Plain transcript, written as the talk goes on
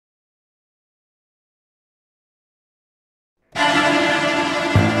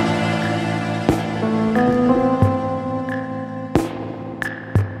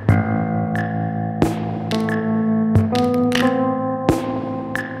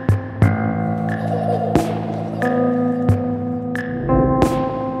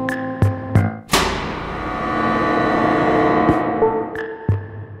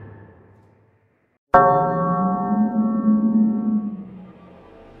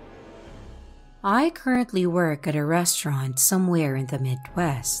I currently work at a restaurant somewhere in the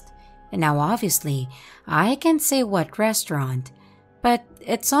Midwest. And now obviously, I can't say what restaurant, but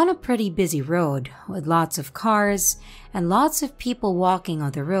it's on a pretty busy road with lots of cars and lots of people walking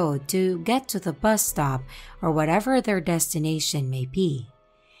on the road to get to the bus stop or whatever their destination may be.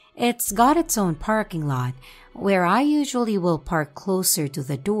 It's got its own parking lot where I usually will park closer to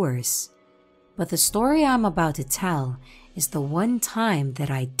the doors. But the story I'm about to tell is the one time that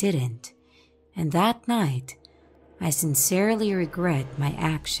I didn't. And that night, I sincerely regret my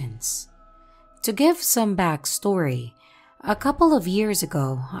actions. To give some backstory, a couple of years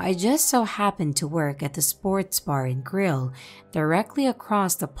ago, I just so happened to work at the sports bar and grill directly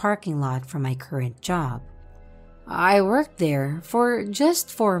across the parking lot from my current job. I worked there for just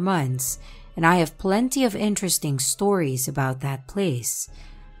 4 months, and I have plenty of interesting stories about that place,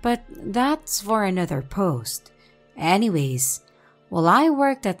 but that's for another post. Anyways, while I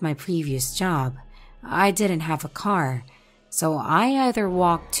worked at my previous job, I didn't have a car, so I either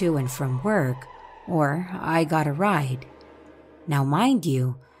walked to and from work or I got a ride. Now mind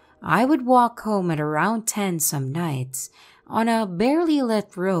you, I would walk home at around 10 some nights on a barely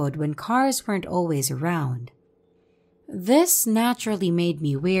lit road when cars weren't always around. This naturally made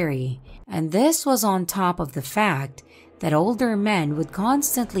me wary, and this was on top of the fact that older men would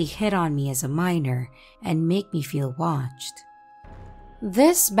constantly hit on me as a minor and make me feel watched.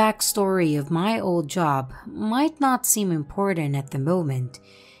 This backstory of my old job might not seem important at the moment,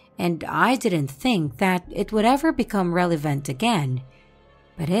 and I didn't think that it would ever become relevant again,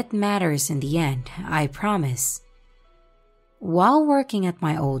 but it matters in the end, I promise. While working at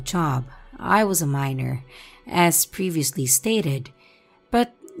my old job, I was a minor, as previously stated,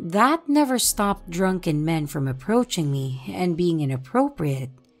 but that never stopped drunken men from approaching me and being inappropriate.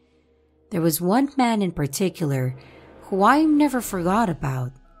 There was one man in particular who I never forgot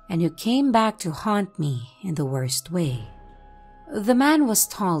about and who came back to haunt me in the worst way. The man was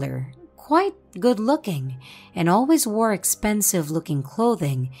taller, quite good-looking, and always wore expensive-looking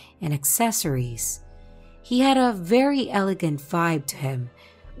clothing and accessories. He had a very elegant vibe to him,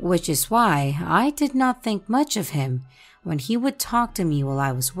 which is why I did not think much of him when he would talk to me while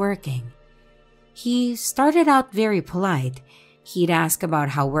I was working. He started out very polite. He'd ask about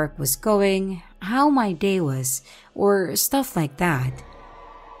how work was going, how my day was, or stuff like that.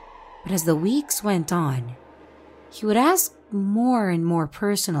 But as the weeks went on, he would ask more and more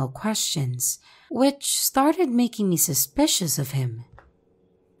personal questions, which started making me suspicious of him.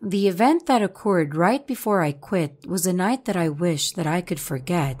 The event that occurred right before I quit was a night that I wish that I could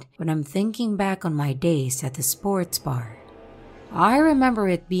forget when I'm thinking back on my days at the sports bar. I remember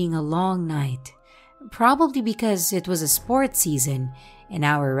it being a long night, probably because it was a sports season and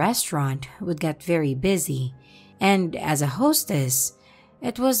our restaurant would get very busy, and as a hostess,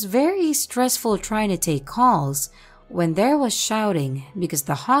 it was very stressful trying to take calls when there was shouting because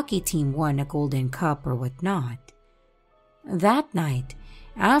the hockey team won a golden cup or whatnot. That night,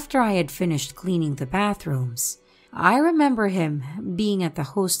 after I had finished cleaning the bathrooms, I remember him being at the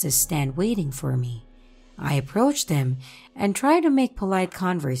hostess stand waiting for me. I approached him and tried to make polite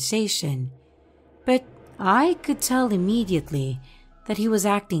conversation, but I could tell immediately that he was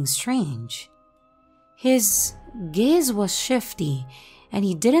acting strange. His gaze was shifty, and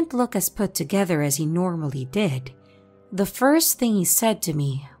he didn't look as put together as he normally did. The first thing he said to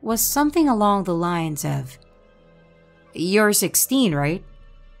me was something along the lines of, "You're 16, right?"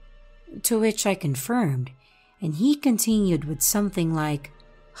 To which I confirmed, and he continued with something like,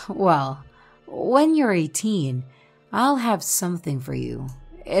 "Well, when you're 18, I'll have something for you.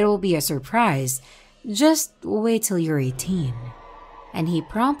 It'll be a surprise. Just wait till you're 18. And he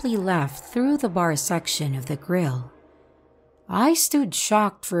promptly left through the bar section of the grill. I stood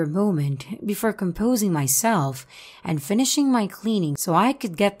shocked for a moment before composing myself and finishing my cleaning so I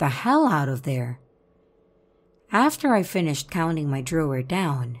could get the hell out of there. After I finished counting my drawer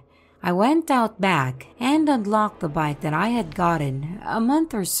down, I went out back and unlocked the bike that I had gotten a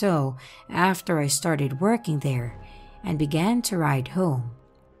month or so after I started working there and began to ride home.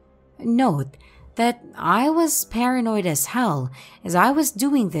 Note that I was paranoid as hell as I was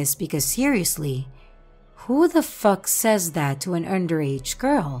doing this because seriously, who the fuck says that to an underage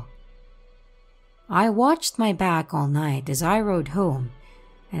girl? I watched my back all night as I rode home,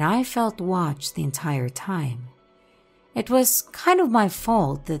 and I felt watched the entire time. It was kind of my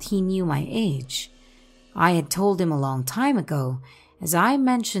fault that he knew my age. I had told him a long time ago, as I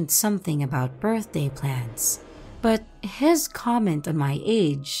mentioned something about birthday plans, but his comment on my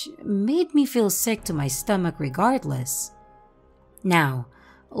age made me feel sick to my stomach regardless. Now,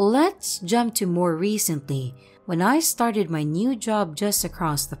 let's jump to more recently when I started my new job just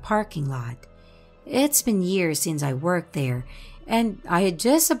across the parking lot. It's been years since I worked there, and I had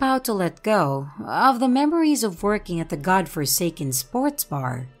just about to let go of the memories of working at the godforsaken sports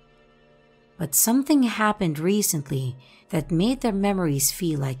bar. But something happened recently that made the memories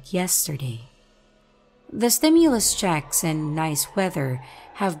feel like yesterday. The stimulus checks and nice weather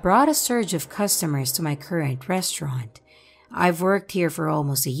have brought a surge of customers to my current restaurant. I've worked here for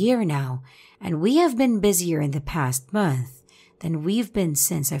almost a year now, and we have been busier in the past month than we've been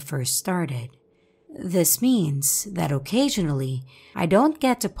since I first started. This means that occasionally I don't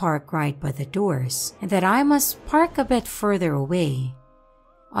get to park right by the doors and that I must park a bit further away.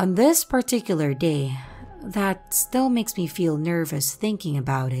 On this particular day, that still makes me feel nervous thinking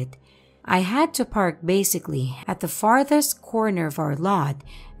about it. I had to park basically at the farthest corner of our lot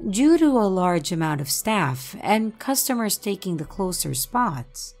due to a large amount of staff and customers taking the closer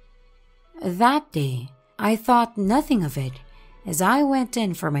spots. That day, I thought nothing of it as I went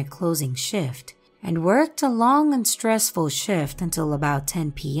in for my closing shift and worked a long and stressful shift until about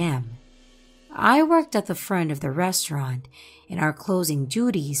 10 p.m. I worked at the front of the restaurant, and our closing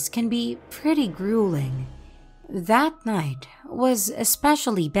duties can be pretty grueling. That night was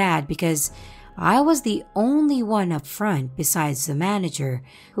especially bad because I was the only one up front besides the manager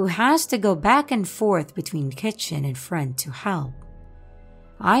who has to go back and forth between kitchen and front to help.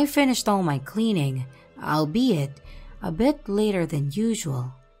 I finished all my cleaning, albeit a bit later than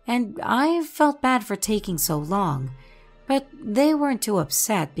usual, and I felt bad for taking so long, but they weren't too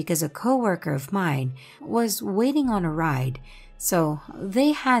upset because a coworker of mine was waiting on a ride, so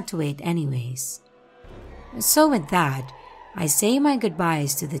they had to wait anyways. So with that, I say my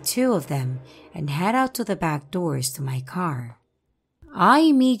goodbyes to the two of them and head out to the back doors to my car. I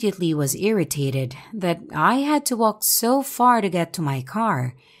immediately was irritated that I had to walk so far to get to my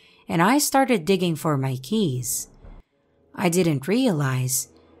car, and I started digging for my keys. I didn't realize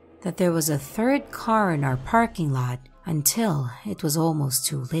that there was a third car in our parking lot until it was almost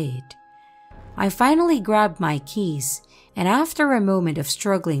too late. I finally grabbed my keys, and after a moment of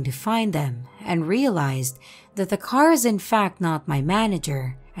struggling to find them and realized that the car is in fact not my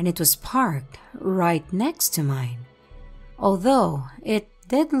manager and it was parked right next to mine. Although it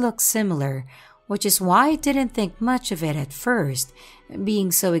did look similar, which is why I didn't think much of it at first,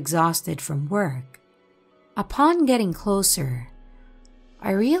 being so exhausted from work. Upon getting closer,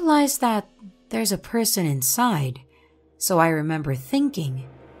 I realized that there's a person inside, so I remember thinking,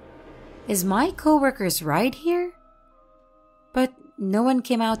 is my coworker's ride here? But no one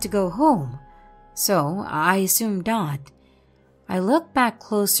came out to go home, so I assumed not. I looked back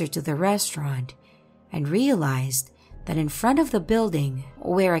closer to the restaurant and realized that in front of the building,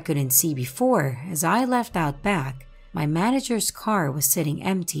 where I couldn't see before as I left out back, my manager's car was sitting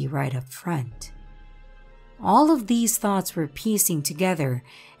empty right up front. All of these thoughts were piecing together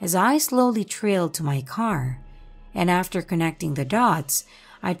as I slowly trailed to my car, and after connecting the dots,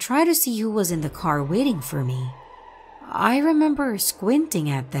 I tried to see who was in the car waiting for me. I remember squinting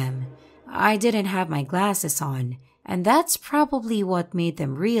at them. I didn't have my glasses on, and that's probably what made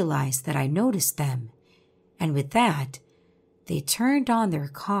them realize that I noticed them. And with that, they turned on their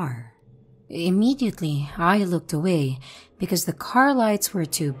car. Immediately, I looked away because the car lights were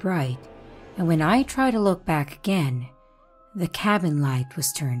too bright, and when I tried to look back again, the cabin light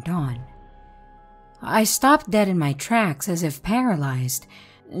was turned on. I stopped dead in my tracks as if paralyzed.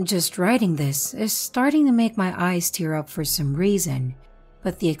 Just writing this is starting to make my eyes tear up for some reason,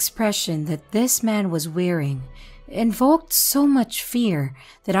 but the expression that this man was wearing invoked so much fear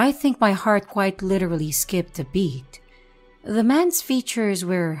that I think my heart quite literally skipped a beat. The man's features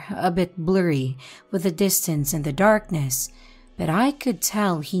were a bit blurry with the distance and the darkness, but I could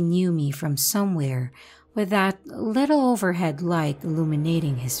tell he knew me from somewhere with that little overhead light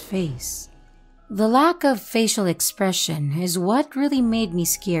illuminating his face. The lack of facial expression is what really made me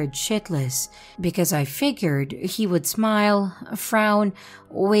scared shitless, because I figured he would smile, frown,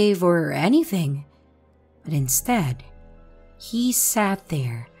 wave, or anything. But instead, he sat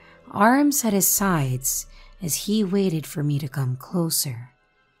there, arms at his sides, as he waited for me to come closer.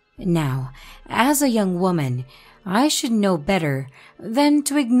 Now, as a young woman, I should know better than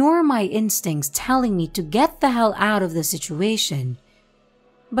to ignore my instincts telling me to get the hell out of the situation.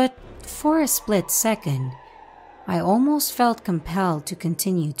 But for a split second, I almost felt compelled to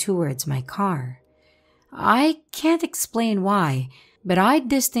continue towards my car. I can't explain why, but I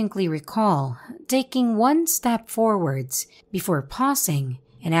distinctly recall taking one step forwards before pausing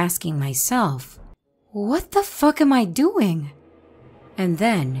and asking myself, "What the fuck am I doing?" And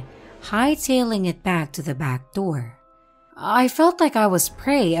then hightailing it back to the back door. I felt like I was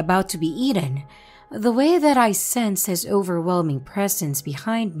prey about to be eaten, the way that I sensed his overwhelming presence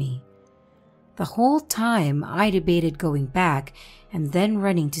behind me. The whole time I debated going back and then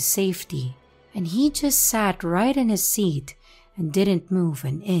running to safety, and he just sat right in his seat and didn't move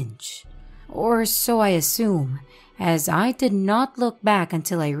an inch. Or so I assume, as I did not look back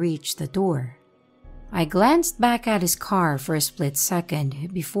until I reached the door. I glanced back at his car for a split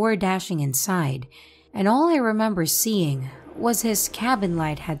second before dashing inside, and all I remember seeing was his cabin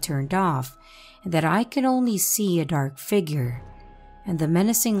light had turned off and that I could only see a dark figure, and the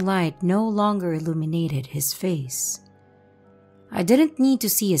menacing light no longer illuminated his face. I didn't need to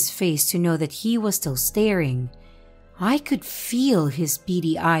see his face to know that he was still staring. I could feel his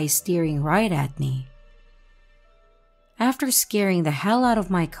beady eyes staring right at me. After scaring the hell out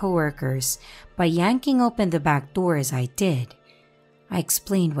of my coworkers by yanking open the back door as I did, I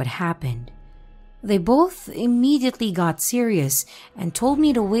explained what happened. They both immediately got serious and told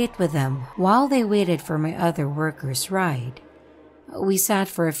me to wait with them while they waited for my other workers' ride. We sat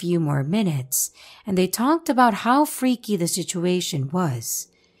for a few more minutes, and they talked about how freaky the situation was,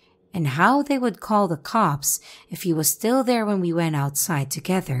 and how they would call the cops if he was still there when we went outside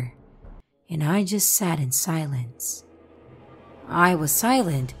together. And I just sat in silence. I was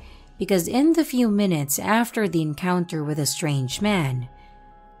silent because in the few minutes after the encounter with a strange man,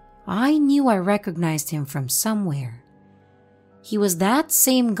 I knew I recognized him from somewhere. He was that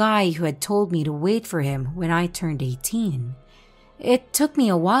same guy who had told me to wait for him when I turned 18. It took me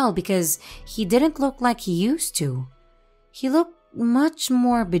a while because he didn't look like he used to. He looked much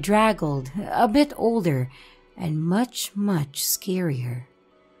more bedraggled, a bit older, and much scarier.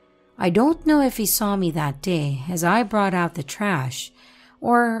 I don't know if he saw me that day as I brought out the trash,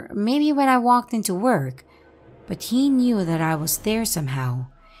 or maybe when I walked into work, but he knew that I was there somehow,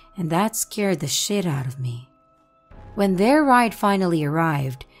 and that scared the shit out of me. When their ride finally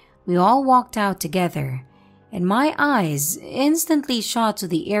arrived, we all walked out together, and my eyes instantly shot to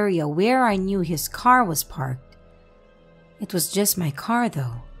the area where I knew his car was parked. It was just my car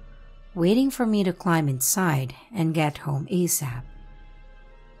though, waiting for me to climb inside and get home ASAP.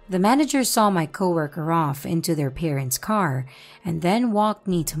 The manager saw my coworker off into their parents' car and then walked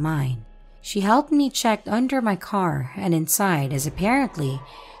me to mine. She helped me check under my car and inside, as apparently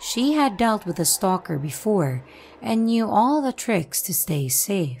she had dealt with a stalker before and knew all the tricks to stay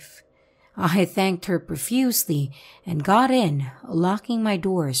safe. I thanked her profusely and got in, locking my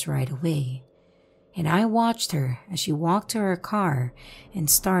doors right away. And I watched her as she walked to her car and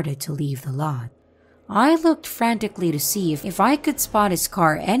started to leave the lot. I looked frantically to see if I could spot his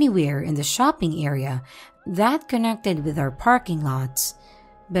car anywhere in the shopping area that connected with our parking lots,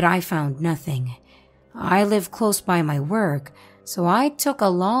 but I found nothing. I live close by my work, so I took a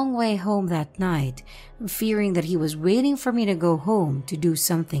long way home that night, fearing that he was waiting for me to go home to do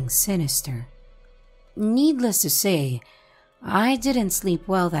something sinister. Needless to say, I didn't sleep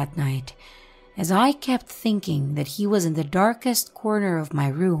well that night, as I kept thinking that he was in the darkest corner of my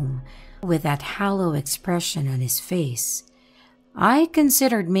room with that hollow expression on his face. I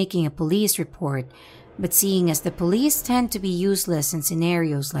considered making a police report, but seeing as the police tend to be useless in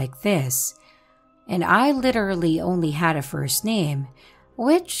scenarios like this, and I literally only had a first name,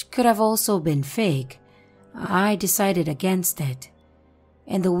 which could have also been fake, I decided against it.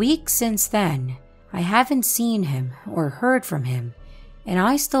 In the weeks since then, I haven't seen him or heard from him, and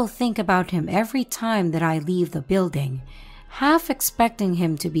I still think about him every time that I leave the building, half expecting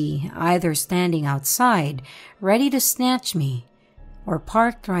him to be either standing outside, ready to snatch me, or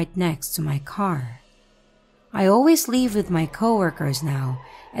parked right next to my car. I always leave with my coworkers now,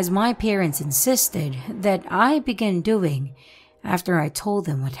 as my parents insisted that I begin doing after I told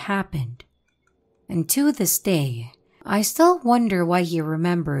them what happened. And to this day, I still wonder why he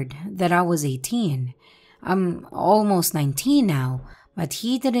remembered that I was 18. I'm almost 19 now, but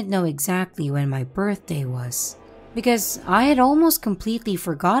he didn't know exactly when my birthday was, because I had almost completely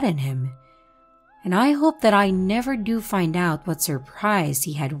forgotten him. And I hope that I never do find out what surprise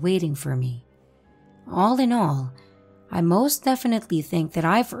he had waiting for me. All in all, I most definitely think that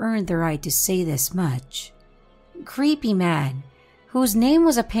I've earned the right to say this much. Creepy man, whose name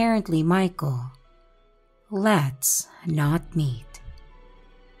was apparently Michael. Let's not meet.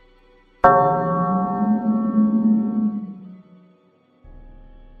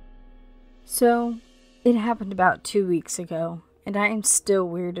 So, it happened about 2 weeks ago, and I am still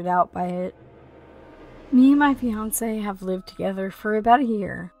weirded out by it. Me and my fiancé have lived together for about a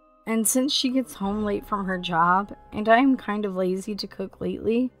year, and since she gets home late from her job, and I am kind of lazy to cook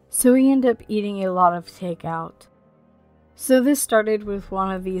lately, so we end up eating a lot of takeout. So this started with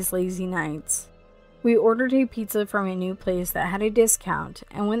one of these lazy nights. We ordered a pizza from a new place that had a discount,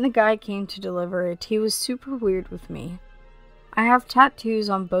 and when the guy came to deliver it, he was super weird with me. I have tattoos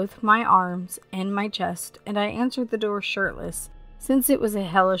on both my arms and my chest, and I answered the door shirtless, since it was a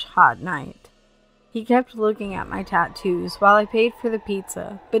hellish hot night. He kept looking at my tattoos while I paid for the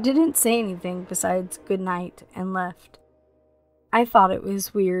pizza, but didn't say anything besides good night and left. I thought it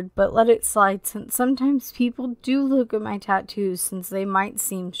was weird, but let it slide since sometimes people do look at my tattoos since they might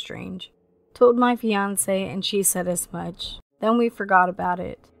seem strange. Told my fiancé and she said as much. Then we forgot about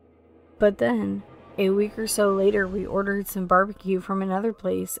it. But then, a week or so later, we ordered some barbecue from another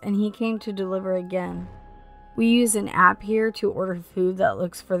place and he came to deliver again. We use an app here to order food that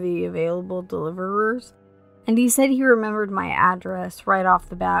looks for the available deliverers, and he said he remembered my address right off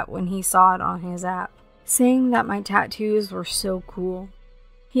the bat when he saw it on his app, saying that my tattoos were so cool.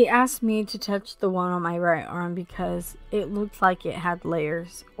 He asked me to touch the one on my right arm because it looked like it had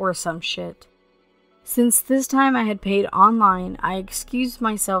layers or some shit. Since this time I had paid online, I excused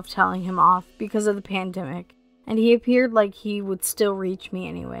myself telling him off because of the pandemic, and he appeared like he would still reach me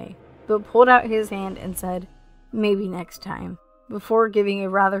anyway, but pulled out his hand and said, "Maybe next time," before giving a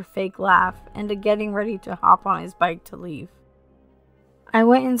rather fake laugh and getting ready to hop on his bike to leave. I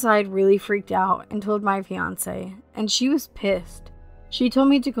went inside really freaked out and told my fiancé, and she was pissed. She told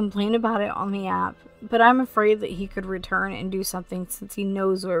me to complain about it on the app, but I'm afraid that he could return and do something since he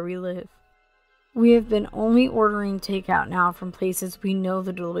knows where we live. We have been only ordering takeout now from places we know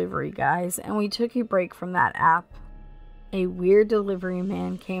the delivery guys, and we took a break from that app. A weird delivery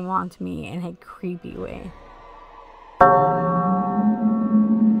man came on to me in a creepy way.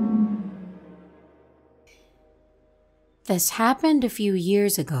 This happened a few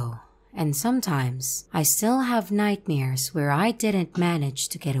years ago, and sometimes I still have nightmares where I didn't manage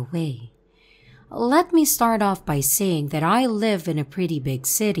to get away. Let me start off by saying that I live in a pretty big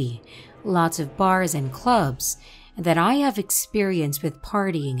city, lots of bars and clubs, and that I have experience with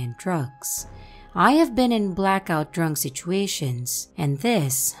partying and drugs. I have been in blackout drunk situations, and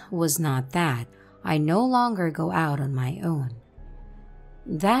this was not that. I no longer go out on my own.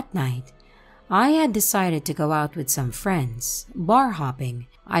 That night, I had decided to go out with some friends, bar hopping.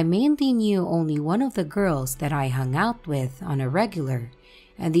 I mainly knew only one of the girls that I hung out with on a regular,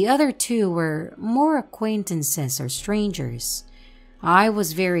 and the other two were more acquaintances or strangers. I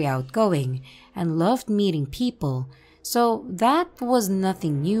was very outgoing and loved meeting people, so that was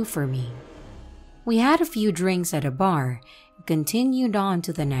nothing new for me. We had a few drinks at a bar and continued on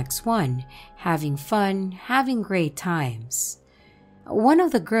to the next one, having fun, having great times. One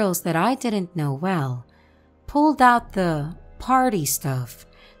of the girls that I didn't know well pulled out the party stuff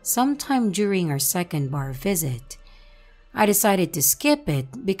sometime during our second bar visit. I decided to skip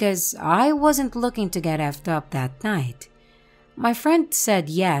it because I wasn't looking to get effed up that night. My friend said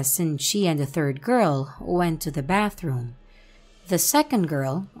yes, and she and the third girl went to the bathroom. The second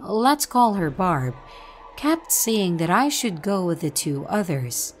girl, let's call her Barb, kept saying that I should go with the two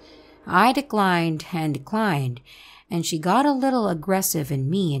others. I declined and declined, and she got a little aggressive and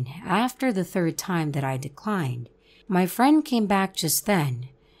mean after the third time that I declined. My friend came back just then,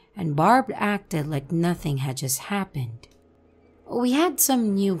 and Barb acted like nothing had just happened. We had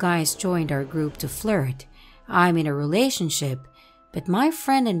some new guys joined our group to flirt. I'm in a relationship, but my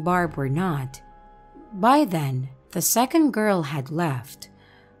friend and Barb were not. By then, the second girl had left.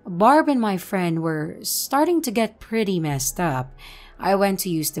 Barb and my friend were starting to get pretty messed up. I went to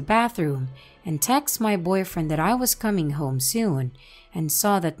use the bathroom and text my boyfriend that I was coming home soon and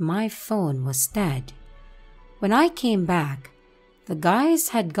saw that my phone was dead. When I came back, the guys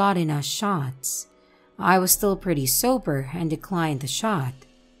had gotten us shots. I was still pretty sober and declined the shot.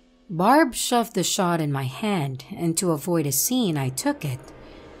 Barb shoved the shot in my hand, and to avoid a scene, I took it.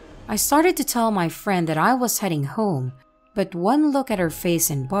 I started to tell my friend that I was heading home, but one look at her face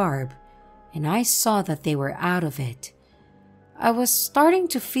and Barb, and I saw that they were out of it. I was starting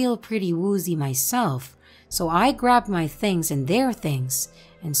to feel pretty woozy myself, so I grabbed my things and their things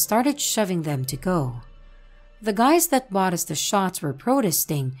and started shoving them to go. The guys that bought us the shots were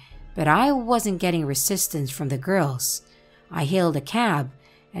protesting, but I wasn't getting resistance from the girls. I hailed a cab,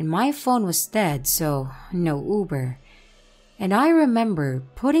 and my phone was dead, so no Uber. And I remember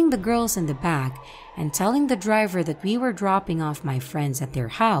putting the girls in the back and telling the driver that we were dropping off my friends at their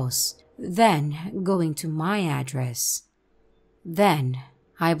house, then going to my address. Then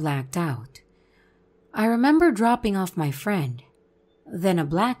I blacked out. I remember dropping off my friend, then a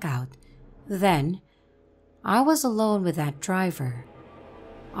blackout, then I was alone with that driver.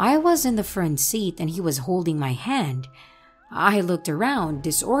 I was in the front seat and he was holding my hand. I looked around,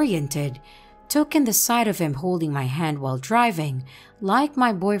 disoriented, took in the sight of him holding my hand while driving, like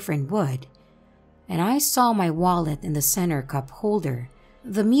my boyfriend would. And I saw my wallet in the center cup holder.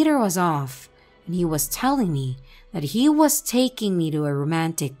 The meter was off, and he was telling me that he was taking me to a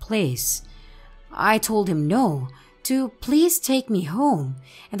romantic place. I told him no, to please take me home,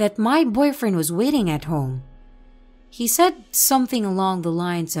 and that my boyfriend was waiting at home. He said something along the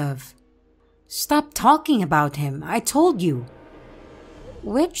lines of, "Stop talking about him, I told you."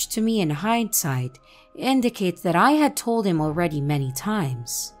 Which to me in hindsight indicates that I had told him already many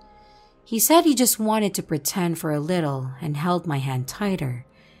times. He said he just wanted to pretend for a little and held my hand tighter.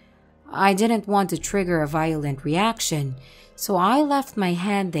 I didn't want to trigger a violent reaction, so I left my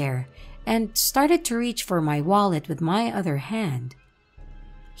hand there and started to reach for my wallet with my other hand.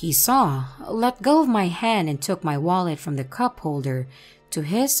 He saw, let go of my hand, and took my wallet from the cup holder to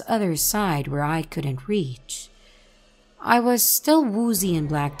his other side where I couldn't reach. I was still woozy and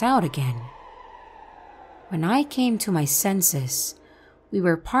blacked out again. When I came to my senses, we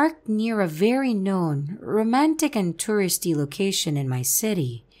were parked near a very known, romantic and touristy location in my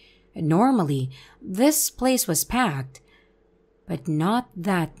city. Normally, this place was packed, but not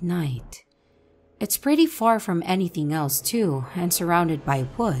that night. It's pretty far from anything else too, and surrounded by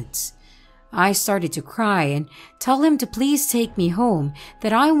woods. I started to cry and tell him to please take me home,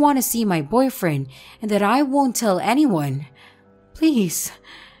 that I want to see my boyfriend, and that I won't tell anyone. Please.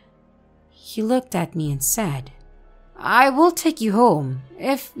 He looked at me and said, "I will take you home,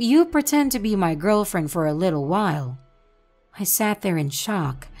 if you pretend to be my girlfriend for a little while." I sat there in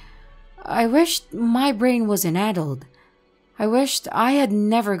shock. I wished my brain wasn't addled. I wished I had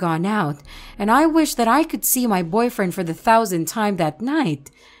never gone out, and I wished that I could see my boyfriend for the 1,000th time that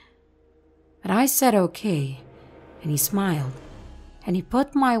night. But I said okay, and he smiled, and he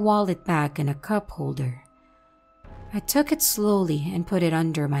put my wallet back in a cup holder. I took it slowly and put it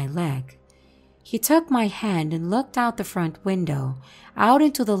under my leg. He took my hand and looked out the front window, out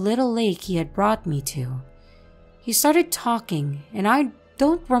into the little lake he had brought me to. He started talking, and I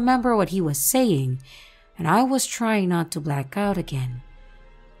don't remember what he was saying, and I was trying not to black out again.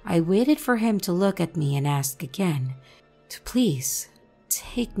 I waited for him to look at me and ask again, to please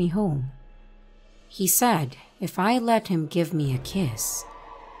take me home. He said if I let him give me a kiss.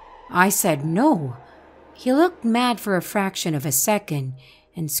 I said no. He looked mad for a fraction of a second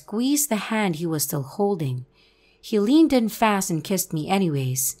and squeezed the hand he was still holding. He leaned in fast and kissed me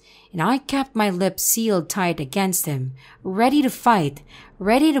anyways, and I kept my lips sealed tight against him, ready to fight,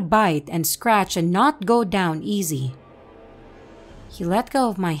 ready to bite and scratch and not go down easy. He let go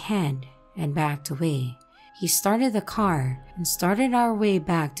of my hand and backed away. He started the car and started our way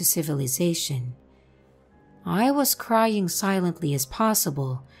back to civilization. I was crying silently as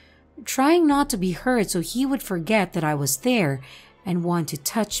possible, trying not to be hurt so he would forget that I was there and want to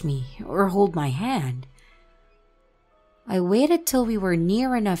touch me or hold my hand. I waited till we were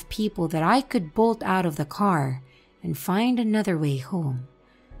near enough people that I could bolt out of the car and find another way home.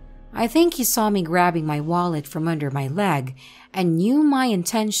 I think he saw me grabbing my wallet from under my leg and knew my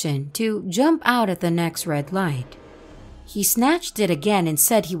intention to jump out at the next red light. He snatched it again and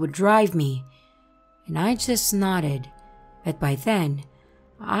said he would drive me, and I just nodded, but by then,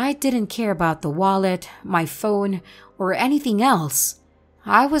 I didn't care about the wallet, my phone, or anything else.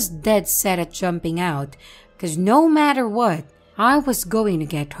 I was dead set at jumping out, because no matter what, I was going to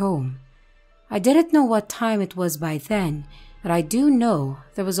get home. I didn't know what time it was by then, but I do know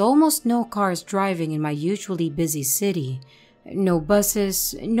there was almost no cars driving in my usually busy city. No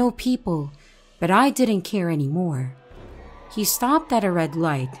buses, no people, but I didn't care anymore. He stopped at a red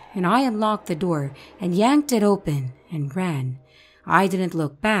light, and I unlocked the door and yanked it open and ran. I didn't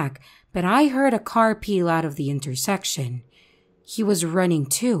look back, but I heard a car peel out of the intersection. He was running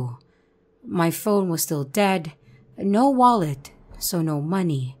too. My phone was still dead, no wallet, so no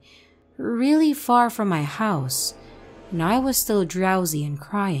money. Really far from my house, and I was still drowsy and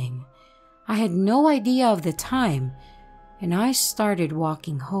crying. I had no idea of the time, and I started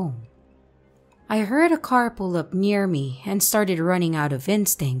walking home. I heard a car pull up near me and started running out of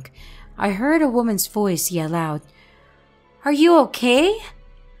instinct. I heard a woman's voice yell out, "Are you okay?"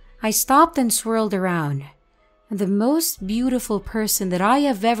 I stopped and swirled around, and the most beautiful person that I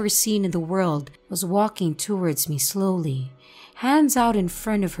have ever seen in the world was walking towards me slowly, hands out in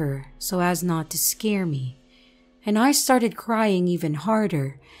front of her so as not to scare me. And I started crying even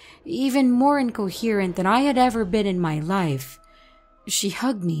harder, even more incoherent than I had ever been in my life. She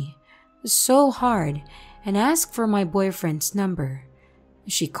hugged me so hard and asked for my boyfriend's number.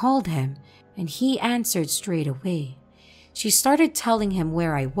 She called him, and he answered straight away. She started telling him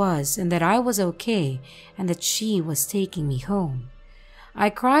where I was and that I was okay and that she was taking me home. I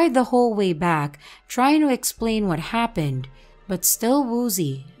cried the whole way back, trying to explain what happened, but still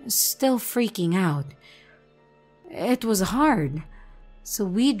woozy, still freaking out. It was hard, so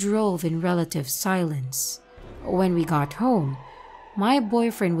we drove in relative silence. When we got home, my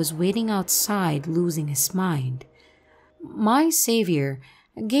boyfriend was waiting outside losing his mind. My savior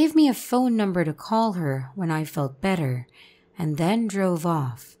gave me a phone number to call her when I felt better and then drove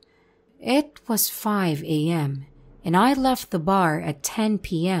off. It was 5 a.m. and I left the bar at 10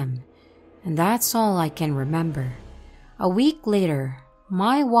 p.m. and that's all I can remember. A week later,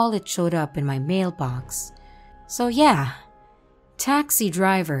 my wallet showed up in my mailbox. So yeah, taxi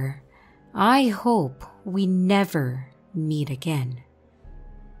driver, I hope we never meet again.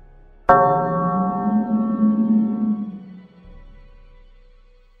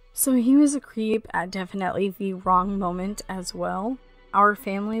 So he was a creep at definitely the wrong moment as well. Our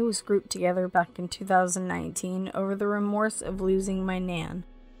family was grouped together back in 2019 over the remorse of losing my nan.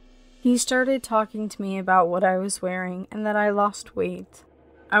 He started talking to me about what I was wearing and that I lost weight.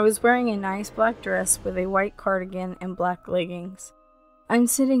 I was wearing a nice black dress with a white cardigan and black leggings. I'm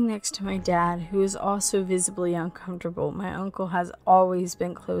sitting next to my dad, who is also visibly uncomfortable. My uncle has always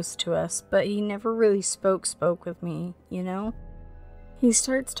been close to us, but he never really spoke with me, you know? He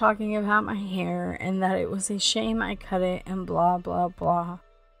starts talking about my hair and that it was a shame I cut it and blah blah blah.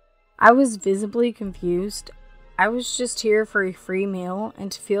 I was visibly confused. I was just here for a free meal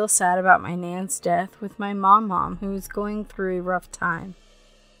and to feel sad about my nan's death with my mom who was going through a rough time.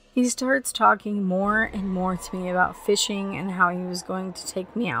 He starts talking more and more to me about fishing and how he was going to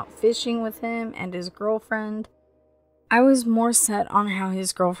take me out fishing with him and his girlfriend. I was more set on how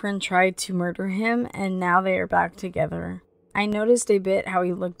his girlfriend tried to murder him and now they are back together. I noticed a bit how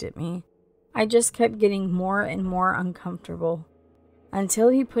he looked at me. I just kept getting more and more uncomfortable until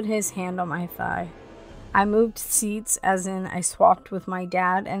he put his hand on my thigh. I moved seats, as in I swapped with my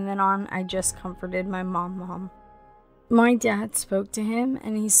dad, and then I just comforted my mom. My dad spoke to him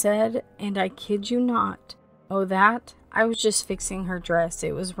and he said, and I kid you not, oh that? I was just fixing her dress,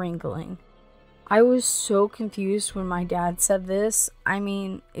 it was wrinkling. I was so confused when my dad said this. I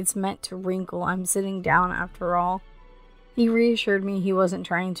mean, it's meant to wrinkle, I'm sitting down after all. He reassured me he wasn't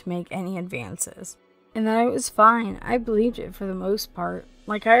trying to make any advances, and that it was fine. I believed it for the most part.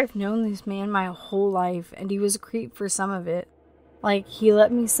 Like, I have known this man my whole life, and he was a creep for some of it. Like, he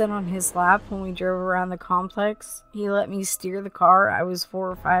let me sit on his lap when we drove around the complex. He let me steer the car. I was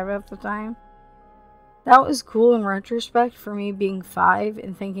 4 or 5 at the time. That was cool in retrospect for me being 5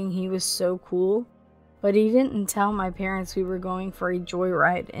 and thinking he was so cool. But he didn't tell my parents we were going for a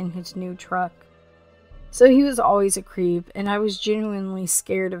joyride in his new truck. So he was always a creep, and I was genuinely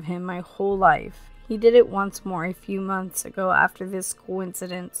scared of him my whole life. He did it once more a few months ago after this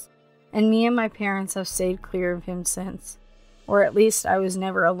coincidence, and me and my parents have stayed clear of him since. Or at least I was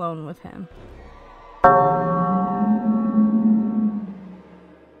never alone with him.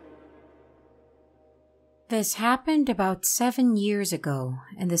 This happened about 7 years ago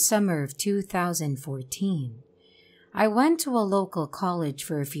in the summer of 2014. I went to a local college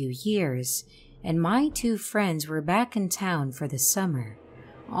for a few years, and my 2 friends were back in town for the summer.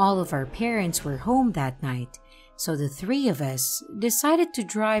 All of our parents were home that night, so the 3 of us decided to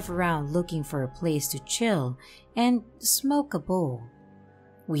drive around looking for a place to chill and smoke a bowl.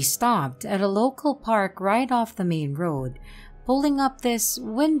 We stopped at a local park right off the main road, pulling up this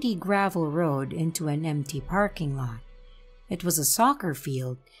windy gravel road into an empty parking lot. It was a soccer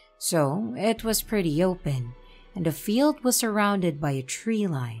field, so it was pretty open, and the field was surrounded by a tree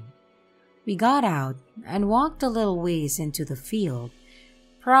line. We got out and walked a little ways into the field,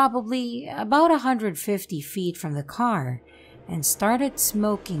 probably about 150 feet from the car, and started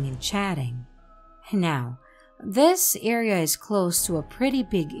smoking and chatting. Now, this area is close to a pretty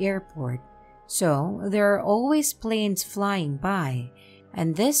big airport, so there are always planes flying by,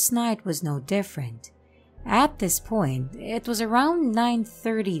 and this night was no different. At this point, it was around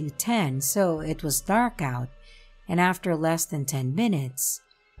 9:30 to 10, so it was dark out, and after less than 10 minutes,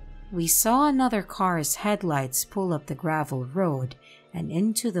 we saw another car's headlights pull up the gravel road and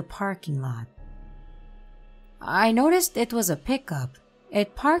into the parking lot. I noticed it was a pickup.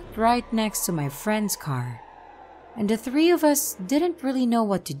 It parked right next to my friend's car, and the 3 of us didn't really know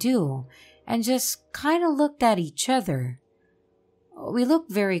what to do and just kind of looked at each other. We looked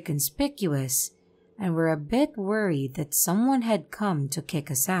very conspicuous and were a bit worried that someone had come to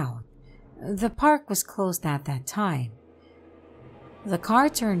kick us out. The park was closed at that time. The car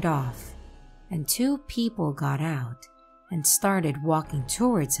turned off, and 2 people got out and started walking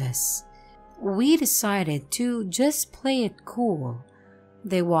towards us. We decided to just play it cool.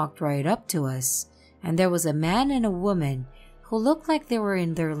 They walked right up to us, and there was a man and a woman who looked like they were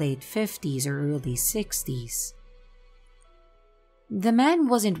in their late 50s or early 60s. The man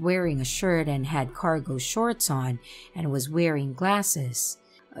wasn't wearing a shirt and had cargo shorts on and was wearing glasses.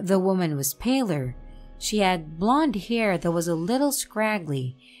 The woman was paler. She had blonde hair that was a little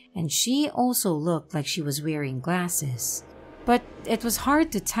scraggly, and she also looked like she was wearing glasses. But it was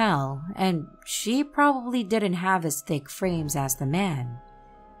hard to tell, and she probably didn't have as thick frames as the man.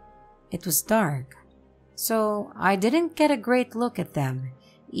 It was dark, so I didn't get a great look at them,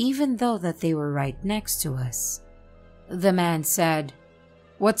 even though that they were right next to us. The man said,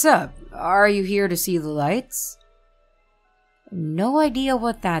 "What's up? Are you here to see the lights?" No idea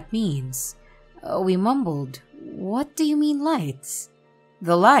what that means. We mumbled, "What do you mean lights?"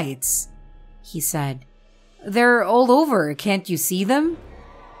 "The lights," he said. "They're all over, can't you see them?"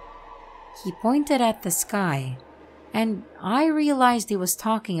 He pointed at the sky, and I realized he was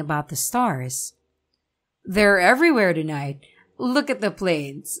talking about the stars. "They're everywhere tonight. Look at the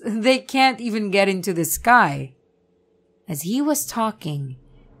planes. They can't even get into the sky." As he was talking,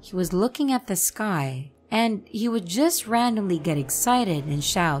 he was looking at the sky, and he would just randomly get excited and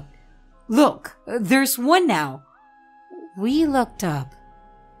shout, "Look, there's one now." We looked up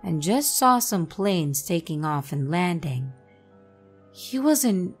and just saw some planes taking off and landing. He was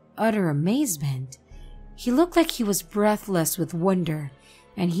in utter amazement. He looked like he was breathless with wonder,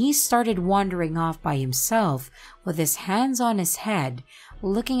 and he started wandering off by himself with his hands on his head,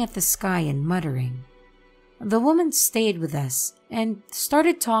 looking at the sky and muttering. The woman stayed with us and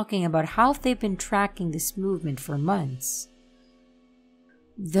started talking about how they've been tracking this movement for months.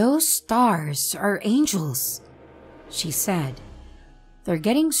 "Those stars are angels," she said. "They're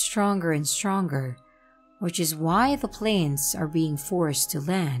getting stronger and stronger, which is why the planes are being forced to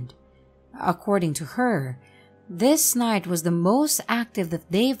land. According to her, this night was the most active that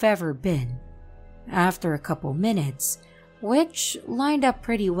they've ever been." After a couple minutes, which lined up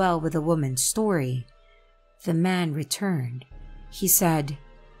pretty well with the woman's story, the man returned. He said,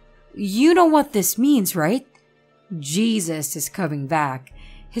 "You know what this means, right? Jesus is coming back.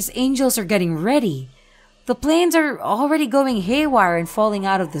 His angels are getting ready. The planes are already going haywire and falling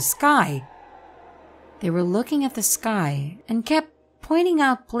out of the sky." They were looking at the sky and kept pointing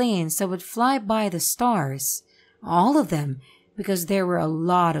out planes that would fly by the stars, all of them, because there were a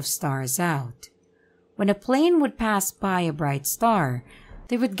lot of stars out. When a plane would pass by a bright star,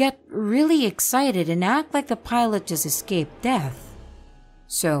 they would get really excited and act like the pilot just escaped death.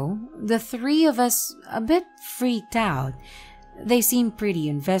 So, the three of us, a bit freaked out. They seemed pretty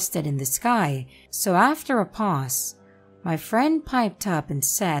invested in the sky, so after a pause, my friend piped up and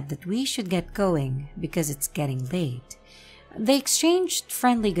said that we should get going because it's getting late. They exchanged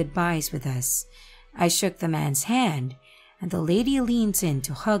friendly goodbyes with us. I shook the man's hand, and the lady leans in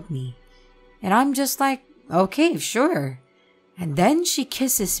to hug me. And I'm just like, "Okay, sure." And then she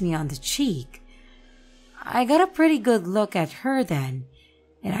kisses me on the cheek. I got a pretty good look at her then,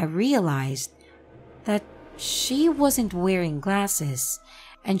 and I realized that she wasn't wearing glasses,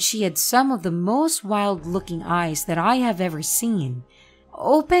 and she had some of the most wild-looking eyes that I have ever seen,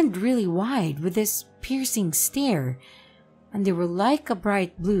 opened really wide with this piercing stare, and they were like a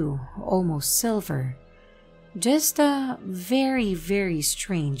bright blue, almost silver. Just a very, very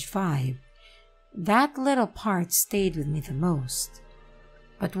strange vibe. That little part stayed with me the most.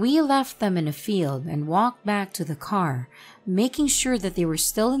 But we left them in a field and walked back to the car, making sure that they were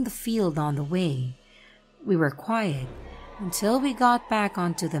still in the field on the way. We were quiet until we got back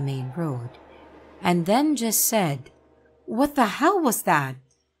onto the main road, and then just said, "What the hell was that?"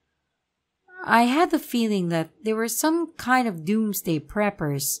 I had the feeling that they were some kind of doomsday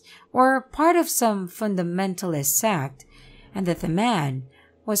preppers or part of some fundamentalist sect, and that the man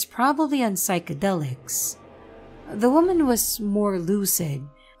was probably on psychedelics. The woman was more lucid.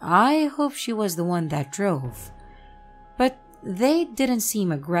 I hope she was the one that drove. But they didn't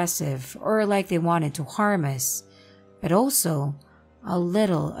seem aggressive or like they wanted to harm us, but also a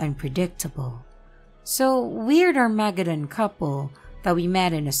little unpredictable. So weird Armageddon couple that we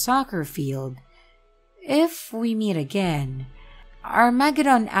met in a soccer field. If we meet again,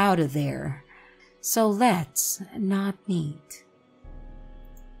 Armageddon out of there. So let's not meet.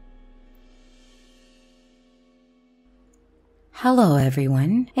 Hello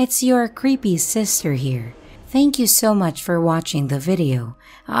everyone, it's your creepy sister here. Thank you so much for watching the video.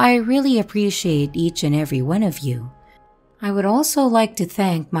 I really appreciate each and every one of you. I would also like to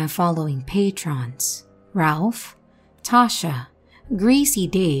thank my following patrons: Ralph, Tasha, Greasy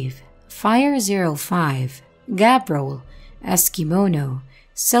Dave, Fire05, Gabrol, Eskimono,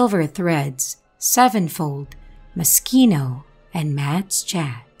 Silver Threads, Sevenfold, Moschino, and Matt's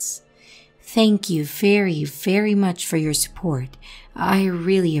Chats. Thank you very, very much for your support. I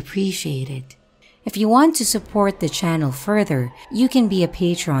really appreciate it. If you want to support the channel further, you can be a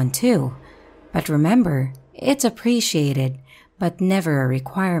patron too. But remember, it's appreciated, but never a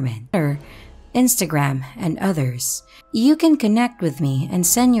requirement. Instagram, and others. You can connect with me and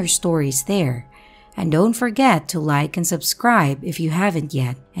send your stories there. And don't forget to like and subscribe if you haven't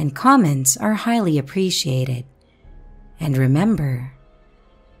yet, and comments are highly appreciated. And remember,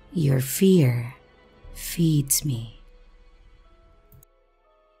 your fear feeds me.